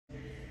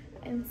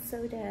am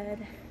so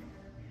dead.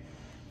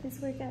 This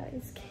workout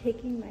is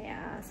kicking my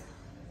ass.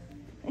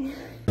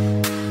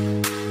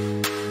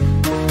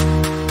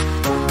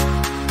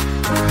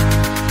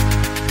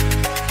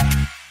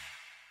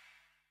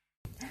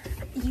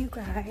 You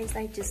guys,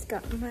 I just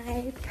got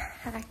my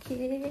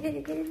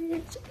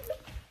package.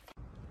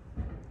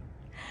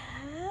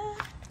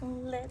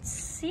 Let's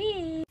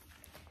see.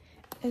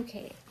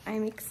 Okay,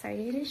 I'm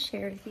excited to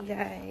share with you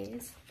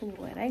guys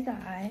what I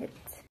got.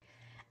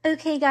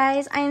 Okay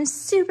guys, I am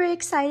super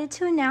excited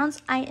to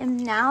announce I am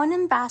now an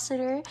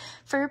ambassador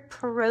for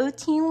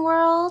Protein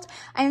World.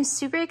 I'm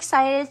super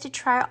excited to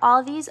try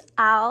all these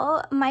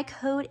out. My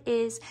code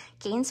is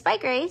Gains by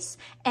Grace,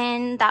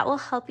 and that will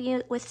help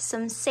you with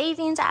some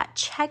savings at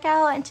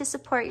checkout and to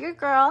support your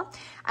girl.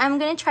 I'm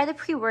gonna try the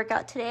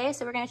pre-workout today,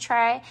 so we're gonna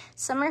try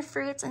summer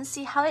fruits and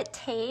see how it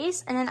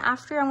tastes. And then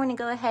after, I'm gonna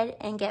go ahead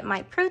and get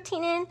my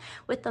protein in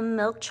with the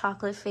milk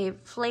chocolate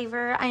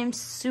flavor. I am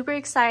super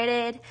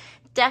excited.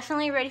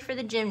 Definitely ready for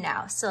the gym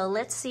now. So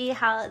let's see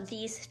how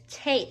these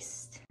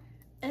taste.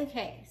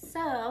 Okay,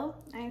 so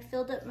I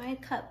filled up my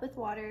cup with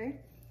water,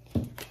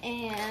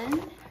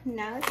 and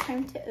now it's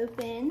time to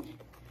open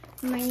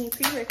my new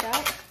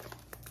pre-workout.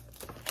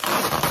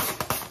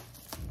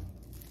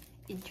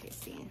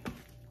 Interesting.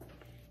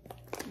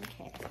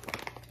 Okay.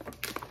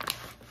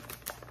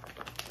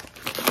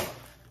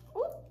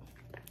 Ooh.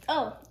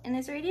 Oh, and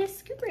there's already a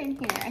scooper in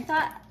here. I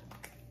thought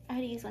I had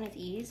to use one of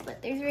these,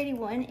 but there's already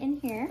one in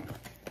here.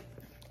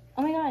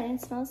 Oh my god, it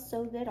smells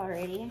so good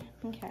already.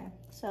 Okay,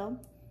 so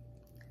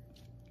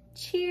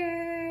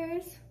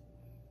cheers.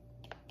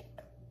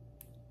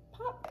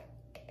 Pop.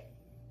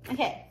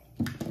 Okay,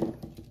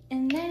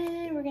 and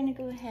then we're gonna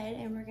go ahead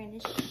and we're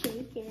gonna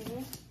shake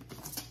it.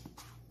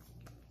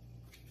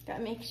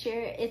 Gotta make sure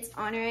it's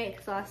on right,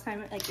 because last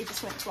time it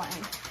just went flying.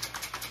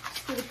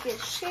 Just give it a good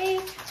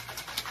shake.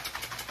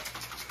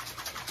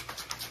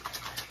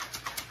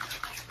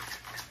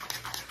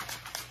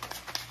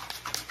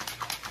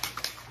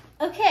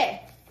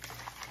 Okay,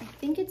 I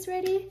think it's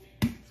ready.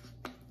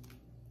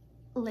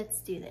 Let's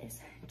do this.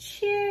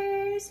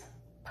 Cheers.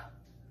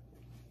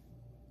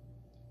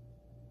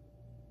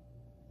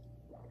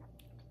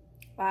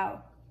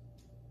 Wow.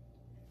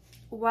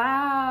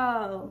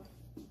 Wow.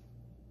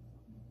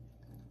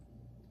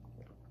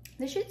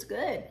 This shit's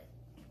good.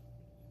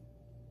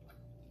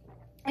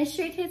 It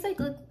straight tastes like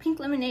pink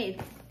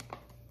lemonade.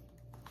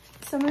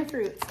 Summer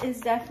fruits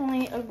is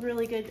definitely a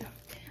really good.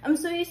 I'm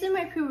so used to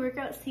my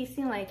pre-workouts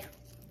tasting like,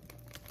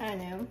 I don't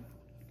know,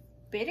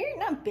 bitter?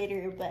 Not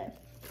bitter, but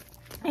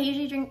I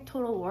usually drink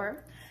Total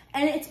War.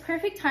 And it's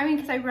perfect timing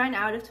because I run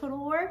out of Total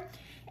War.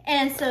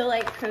 And so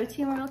like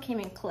Protein World came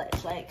in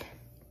clutch. Like,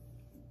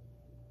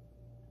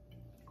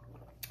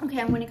 okay,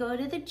 I'm gonna go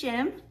to the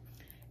gym.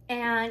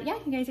 And yeah,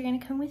 you guys are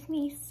gonna come with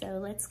me. So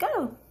let's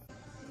go.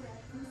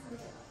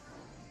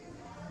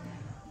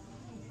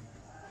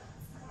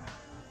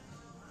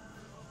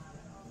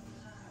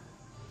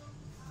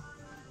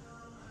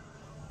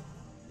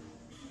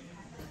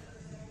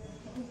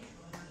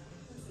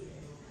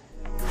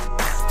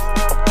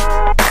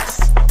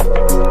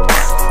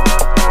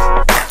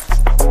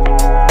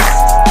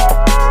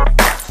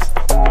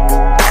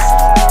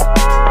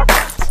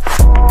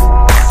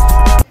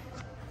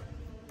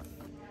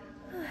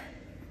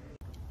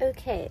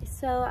 Okay,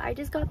 so I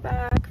just got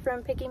back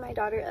from picking my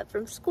daughter up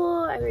from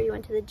school. I already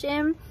went to the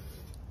gym,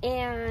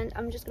 and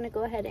I'm just gonna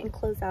go ahead and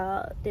close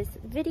out this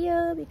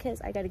video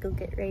because I gotta go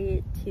get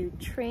ready to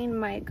train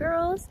my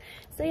girls.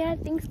 So yeah,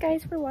 thanks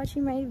guys for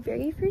watching my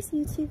very first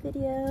YouTube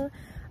video.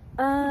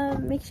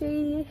 Make sure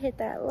you hit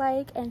that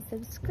like and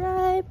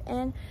subscribe,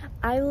 and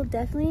I will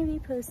definitely be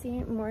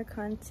posting more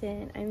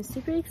content. I'm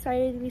super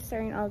excited to be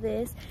starting all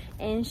this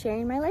and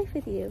sharing my life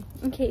with you.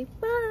 Okay,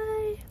 bye.